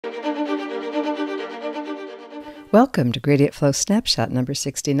Welcome to Gradient Flow Snapshot number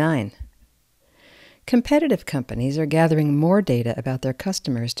 69. Competitive companies are gathering more data about their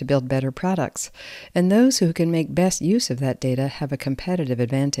customers to build better products, and those who can make best use of that data have a competitive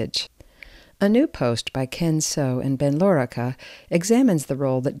advantage. A new post by Ken So and Ben Lorica examines the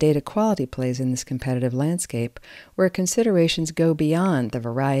role that data quality plays in this competitive landscape, where considerations go beyond the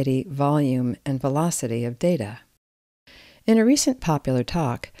variety, volume, and velocity of data. In a recent popular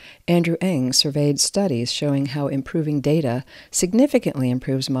talk, Andrew Ng surveyed studies showing how improving data significantly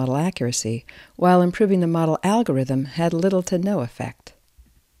improves model accuracy, while improving the model algorithm had little to no effect.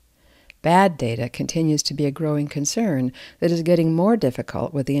 Bad data continues to be a growing concern that is getting more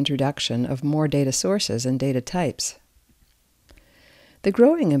difficult with the introduction of more data sources and data types. The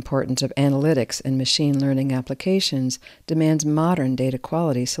growing importance of analytics and machine learning applications demands modern data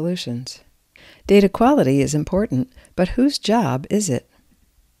quality solutions. Data quality is important, but whose job is it?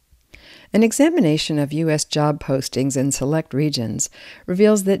 An examination of U.S. job postings in select regions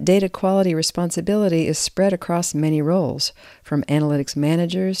reveals that data quality responsibility is spread across many roles, from analytics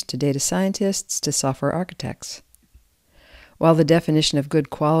managers to data scientists to software architects. While the definition of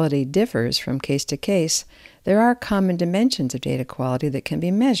good quality differs from case to case, there are common dimensions of data quality that can be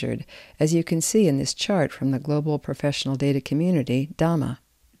measured, as you can see in this chart from the Global Professional Data Community, DAMA.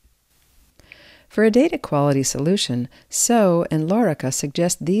 For a data quality solution, So and Lorica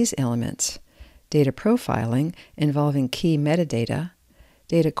suggest these elements: data profiling, involving key metadata;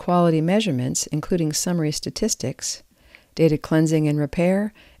 data quality measurements, including summary statistics; data cleansing and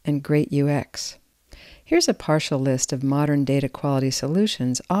repair; and great UX. Here's a partial list of modern data quality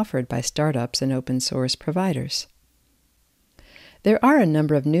solutions offered by startups and open source providers. There are a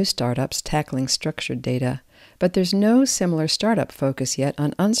number of new startups tackling structured data, but there's no similar startup focus yet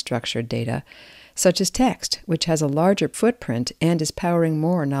on unstructured data, such as text, which has a larger footprint and is powering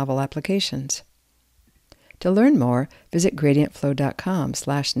more novel applications. To learn more, visit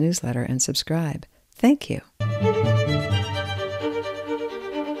gradientflow.com/newsletter and subscribe. Thank you.